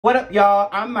What up, y'all?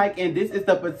 I'm Mike, and this is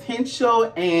The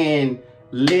Potential. And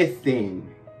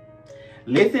listen.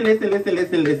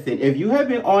 If you have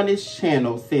been on this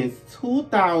channel since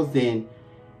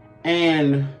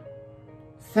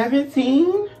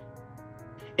 2017,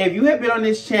 if you have been on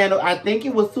this channel, I think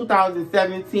it was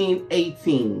 2017,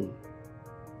 18.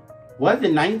 Was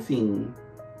it 19?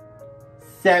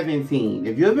 17.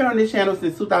 If you have been on this channel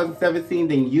since 2017,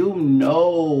 then you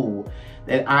know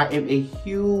that I am a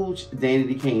huge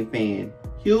Danity Kane fan.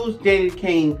 Huge Danity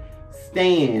Kane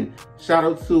stan. Shout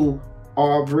out to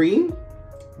Aubrey,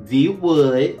 D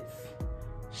Woods,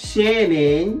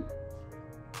 Shannon,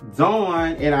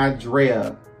 Dawn, and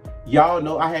Andrea. Y'all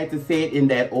know I had to say it in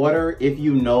that order. If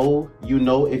you know, you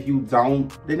know. If you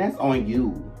don't, then that's on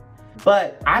you.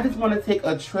 But I just want to take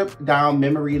a trip down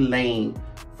memory lane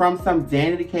from some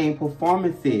Danity Kane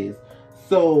performances.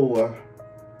 So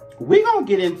we're going to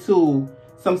get into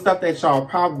some stuff that y'all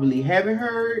probably haven't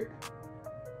heard,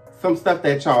 some stuff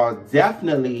that y'all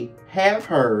definitely have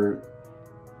heard,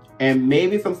 and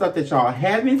maybe some stuff that y'all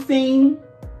haven't seen,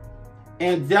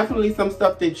 and definitely some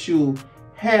stuff that you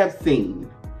have seen.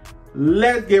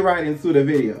 Let's get right into the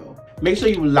video. Make sure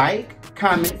you like,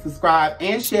 comment, subscribe,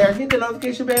 and share. Hit the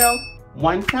notification bell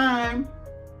one time.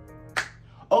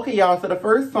 Okay, y'all, so the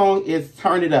first song is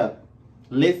Turn It Up.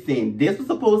 Listen, this was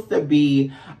supposed to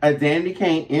be a Danity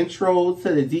Kane intro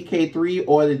to the DK3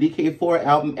 or the DK4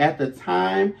 album at the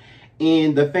time.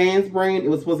 In the fans' brain, it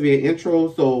was supposed to be an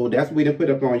intro, so that's what we done put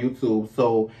up on YouTube.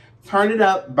 So, Turn It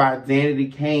Up by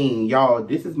Danity Kane. Y'all,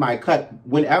 this is my cut.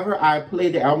 Whenever I play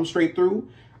the album straight through,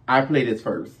 I play this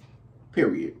first.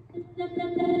 Period.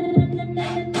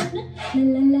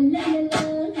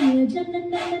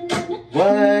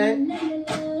 What?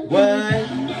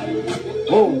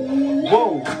 Whoa,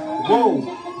 whoa, whoa,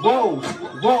 whoa,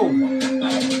 whoa.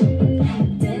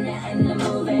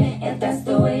 If that's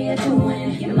the way you're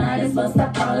doing, you might as well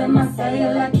stop calling my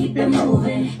cellular, keep it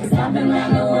moving. Cause I've been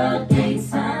around the world 3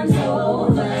 times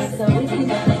over. So if you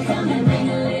gotta come and bring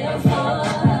a little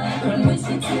forward, run with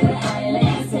you to the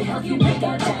islands to help you pick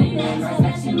out diamonds.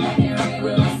 Reflection like a ring,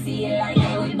 when we see it like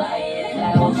it, we buy it.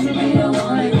 Like, won't you be the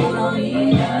one who don't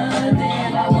need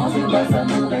nothing? Like, won't you bust a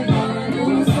move and gonna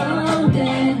do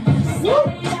something? Woo!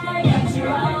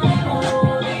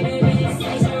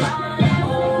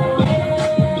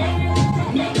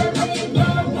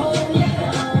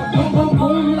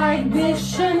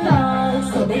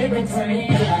 Turn it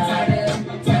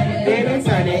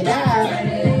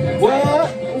up.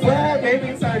 What,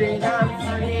 baby, turn it up,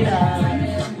 turn it up.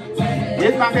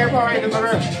 This is my favorite part right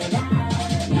there,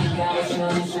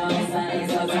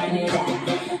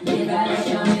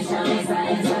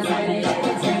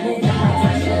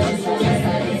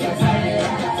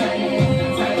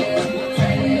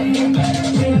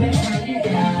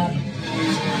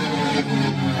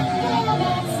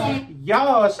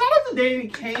 Y'all, shout out to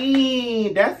Danity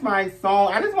Kane. That's my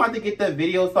song. I just wanted to get the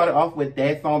video started off with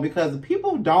that song because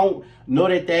people don't know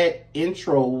that that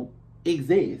intro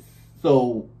exists.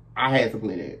 So I had to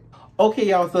play that. Okay,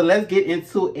 y'all, so let's get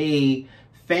into a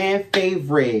fan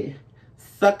favorite.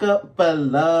 Sucker for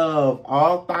Love.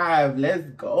 All 5. Let's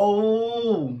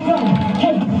go.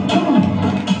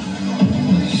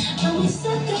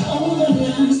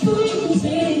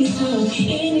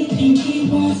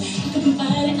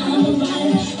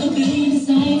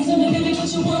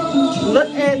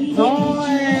 Look at Dawn.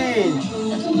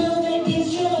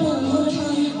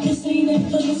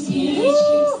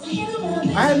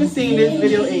 I haven't seen this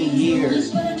video in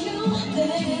years.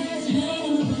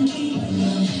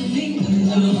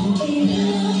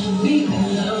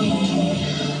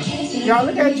 Y'all,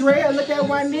 look at Drea, look at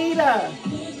Juanita.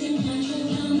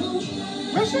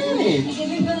 Where's Shannon?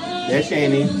 There's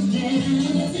Shannon.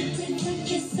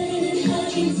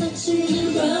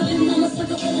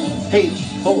 Hey,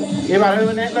 oh, everybody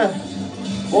doing that now?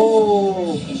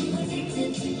 Oh.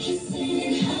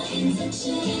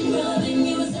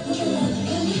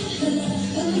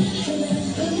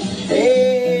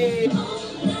 Hey.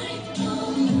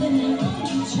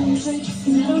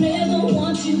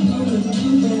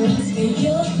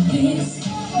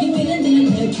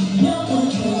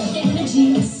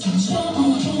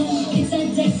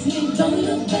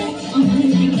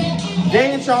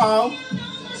 Dance, y'all.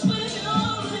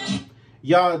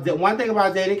 Y'all, the one thing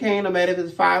about Danity Kane, no matter if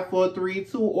it's 5, 4, 3,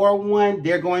 2, or 1,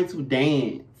 they're going to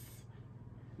dance.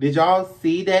 Did y'all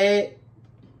see that?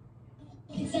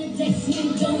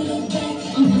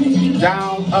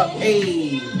 Down, up,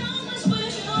 hey.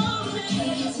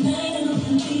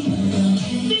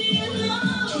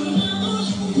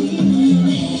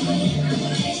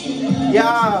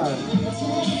 Yeah.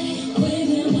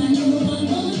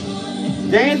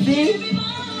 Dancy.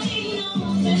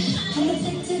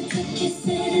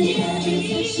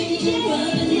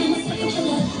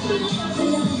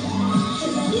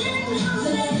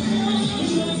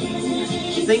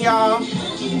 Sing, y'all.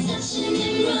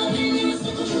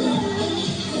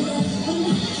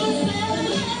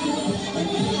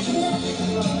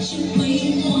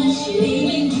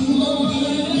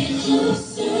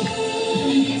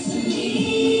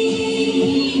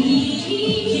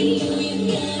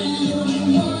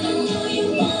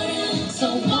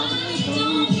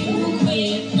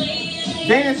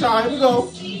 Dance, y'all. Here we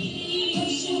go.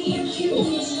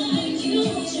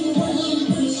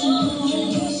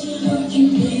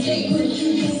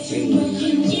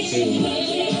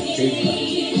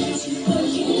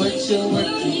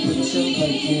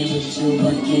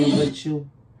 What you?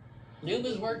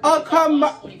 Oh, come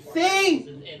on.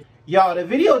 See? Y'all, the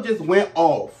video just went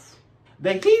off.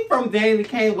 The heat from Danity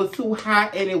Kane was too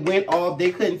hot and it went off.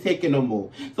 They couldn't take it no more.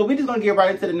 So we're just going to get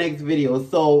right into the next video.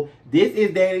 So this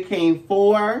is Danity Kane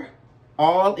 4,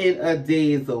 All in a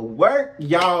Day's Work.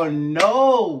 Y'all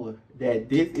know that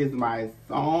this is my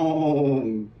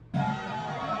song.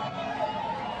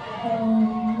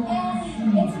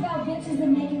 It's about bitches that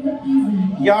make it look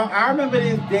easy. Y'all, I remember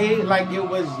this day like it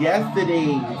was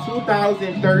yesterday,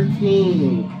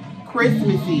 2013,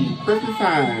 Christmas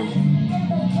time.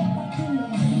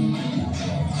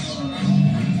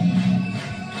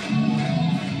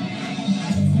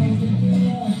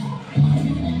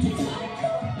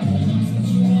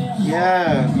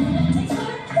 Yeah.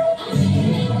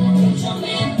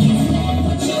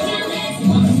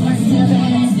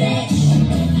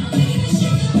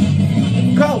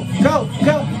 Go, go,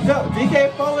 go, go.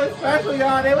 DK4 is special,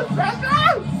 y'all. They was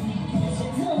special.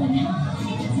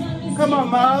 Come on,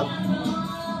 Mo.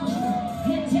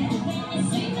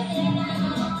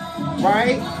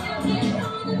 Right?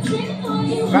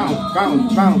 Bounce,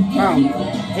 bounce, bounce, bounce.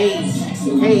 Hey,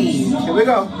 hey. Here we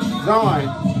go.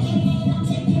 Gone.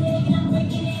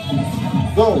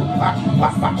 Go. Wah, wah,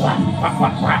 wah, wah, wah,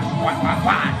 wah, wah, wah,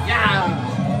 wah. Yeah.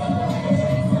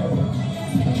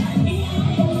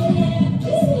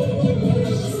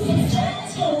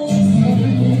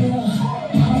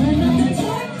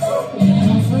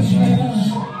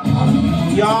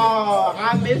 Y'all, I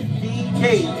miss DK.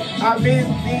 I miss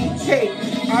DK.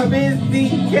 I miss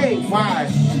DK. Why?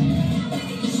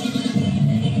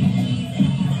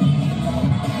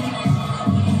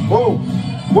 Whoa,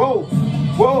 whoa,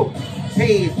 whoa.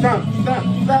 Hey, stop.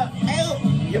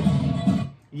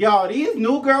 Y'all, these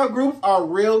new girl groups are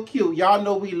real cute. Y'all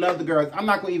know we love the girls. I'm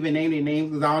not going to even name their names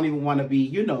because I don't even want to be,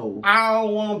 you know, I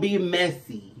don't want to be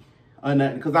messy or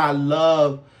nothing because I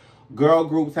love girl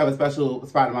groups have a special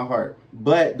spot in my heart.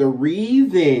 But the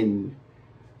reason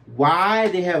why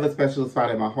they have a special spot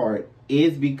in my heart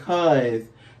is because,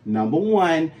 number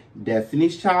one,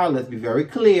 Destiny's Child, let's be very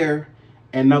clear.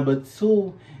 And number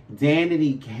two,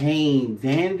 Danity Kane.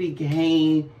 Danity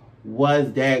Kane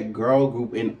was that girl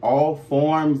group in all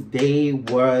forms. They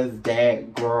was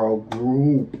that girl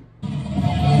group.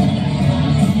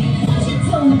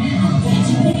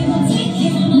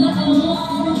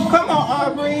 Come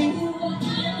on, Aubrey.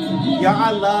 Y'all,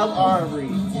 I love Aubrey.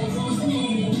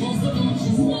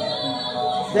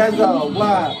 Let's go.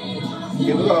 What?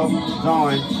 Here we go.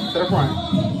 Going to the front.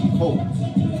 Whoa,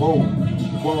 whoa,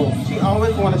 whoa. She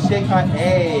always want to shake her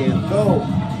ass. Go,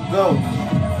 go.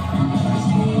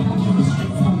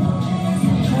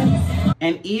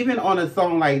 And even on a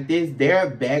song like this, their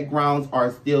backgrounds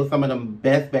are still some of the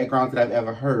best backgrounds that I've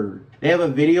ever heard. They have a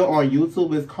video on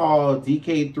YouTube. It's called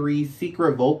DK3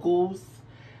 Secret Vocals.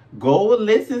 Go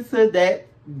listen to that.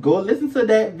 Go listen to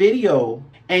that video.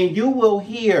 And you will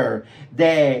hear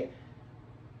that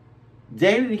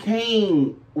Danity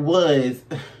Kane was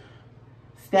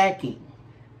stacking.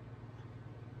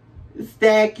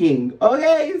 Stacking.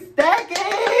 Okay,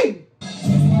 stacking.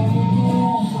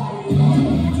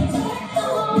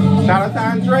 Shout out to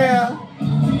Andrea.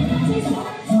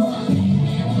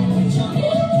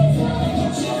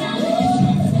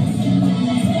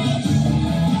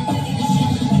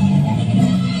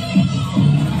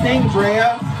 Sing,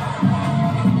 Drea.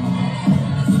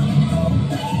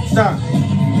 Stop.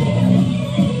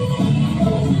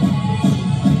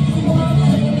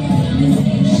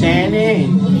 Shannon.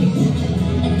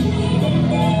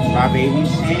 My baby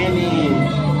Shannon.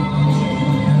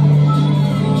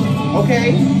 Okay.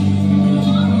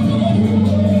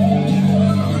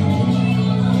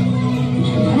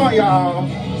 Come on, y'all.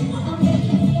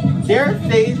 Their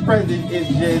stage presence is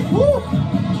just, woo.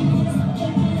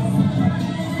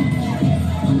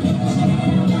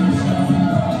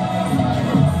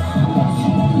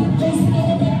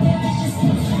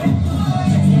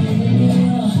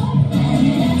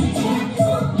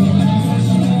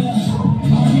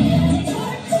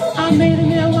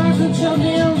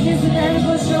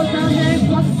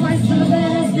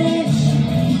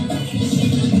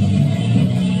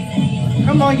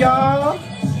 Come on, y'all.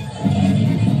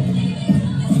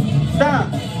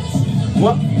 Stop.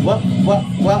 What? What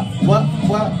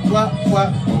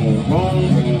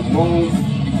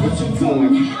you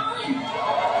doing?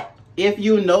 If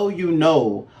you know, you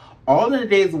know. All of the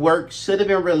Day's Work should have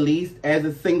been released as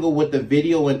a single with the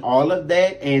video and all of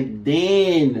that. And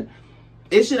then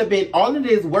it should have been, All of the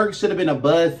Day's Work should have been a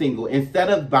buzz single. Instead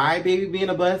of Bye Baby being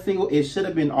a buzz single, it should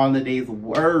have been All of the Day's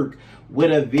Work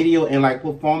with a video and like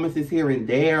performances here and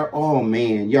there. Oh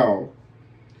man, y'all.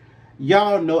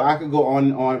 Y'all know I could go on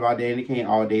and on about Danity Kane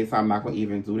all day, so I'm not going to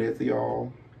even do that to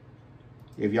y'all.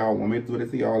 If y'all want me to do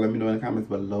this to y'all, let me know in the comments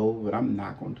below, but I'm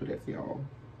not going to do that to y'all.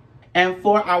 And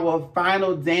for our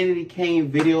final Danity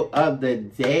Kane video of the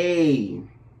day,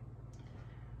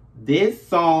 this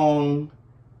song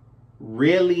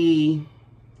really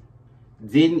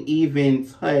didn't even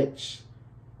touch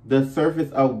the surface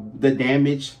of the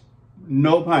damage,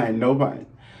 no pun,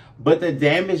 but the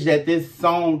damage that this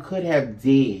song could have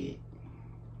did.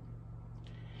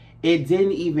 It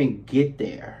didn't even get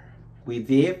there. We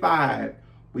did 5,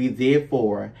 we did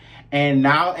 4, and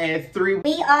now as 3,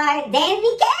 we are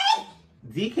Danity Kane.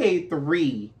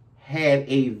 DK3 had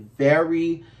a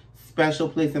very special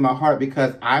place in my heart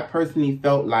because I personally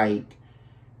felt like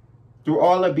through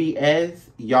all the BS,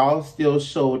 y'all still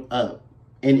showed up.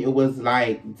 And it was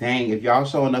like, dang, if y'all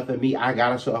showing up for me, I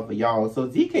gotta show up for y'all. So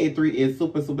DK3 is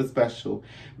super, super special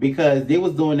because they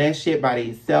was doing that shit by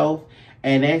themselves.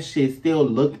 And that shit still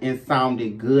looked and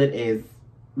sounded good as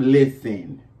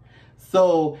listen.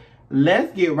 So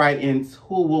let's get right into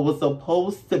what was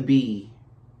supposed to be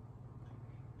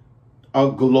a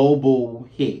global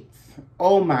hit.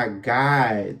 Oh my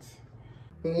God.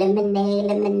 Lemonade,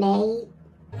 lemonade.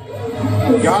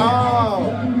 Y'all.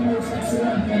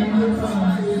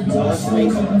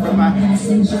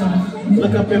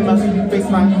 Look up in my face,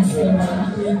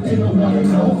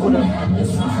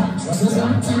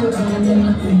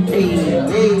 Hey.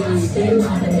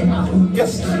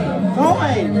 Yes.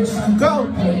 Go.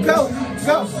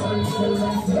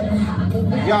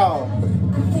 Y'all.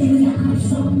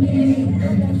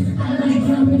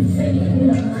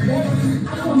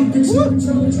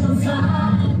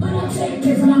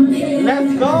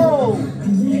 Let's go.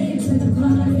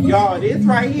 Y'all, this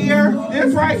right here.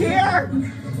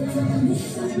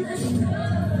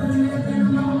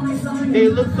 They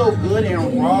look so good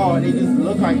and raw. They just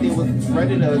look like they was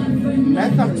ready to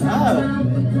mess something up.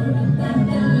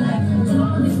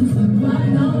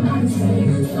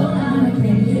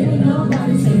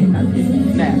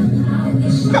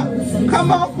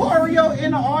 Come on, choreo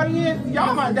in the audience.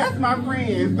 Y'all, that's my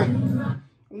friends.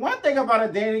 One thing about a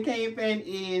Danity Kane fan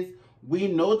is we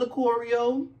know the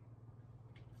choreo.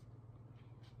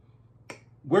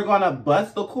 We're going to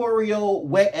bust the choreo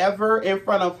wherever, in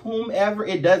front of whomever.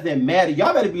 It doesn't matter.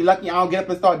 Y'all better be lucky I don't get up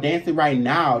and start dancing right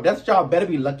now. That's what y'all better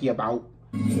be lucky about.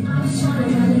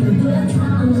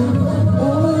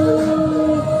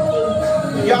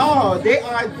 Y'all, they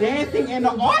are dancing in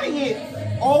the audience.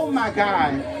 Oh my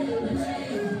God.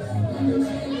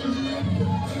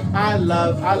 I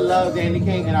love Danity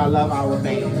Kane and I love our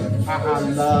fans. I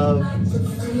love.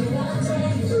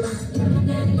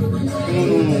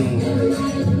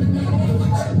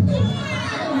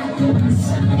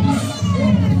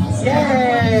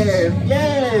 Yes,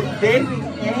 Danity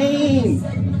Kane.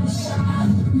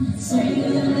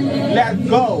 Let's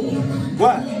go.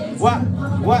 What?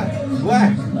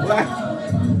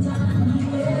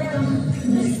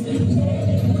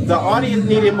 The audience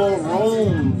needed more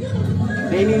room.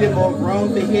 They needed more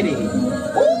room to hit it.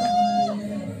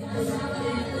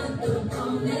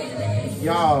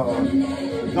 Y'all,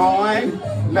 going.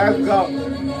 Let's go.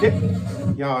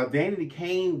 Y'all, Danity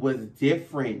Kane was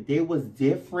different. They was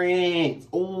different.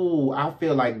 Ooh, I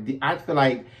feel like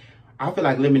Lemonade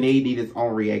needed its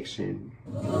own reaction.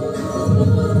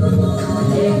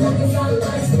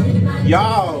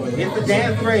 Y'all, it's a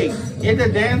dance break. It's a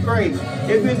dance break.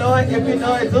 If you know it,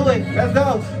 do it. Let's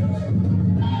go.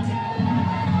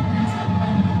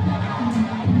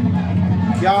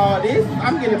 Y'all,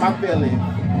 I'm getting my feelings.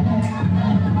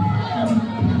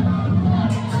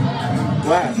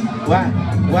 What?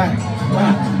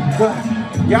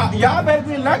 Y'all better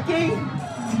be lucky.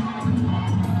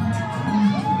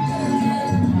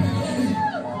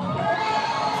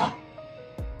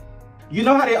 You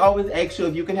know how they always ask you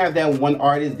if you can have that one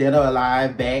artist dead or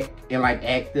alive back and like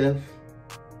active?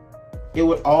 It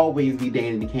would always be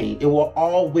Danity Kane. It will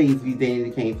always be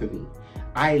Danity Kane for me.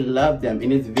 I love them, and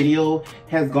this video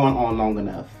has gone on long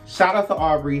enough. Shout out to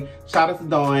Aubrey, shout out to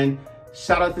Dawn,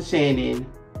 shout out to Shannon,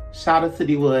 shout out to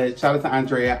D Wood, shout out to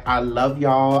Andrea. I love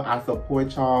y'all, I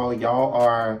support y'all. Y'all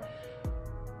are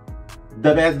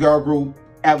the best girl group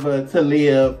ever to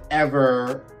live,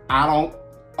 ever.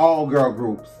 All girl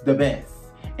groups, the best.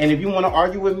 And if you want to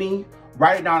argue with me,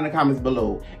 write it down in the comments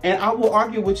below. And I will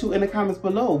argue with you in the comments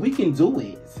below. We can do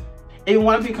it. If you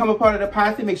want to become a part of the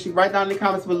posse, make sure you write down in the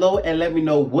comments below and let me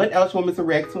know what else you want me to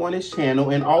react to on this channel.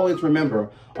 And always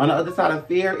remember, on the other side of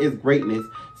fear is greatness.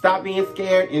 Stop being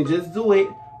scared and just do it.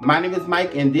 My name is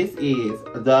Mike and this is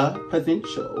The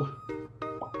Potential.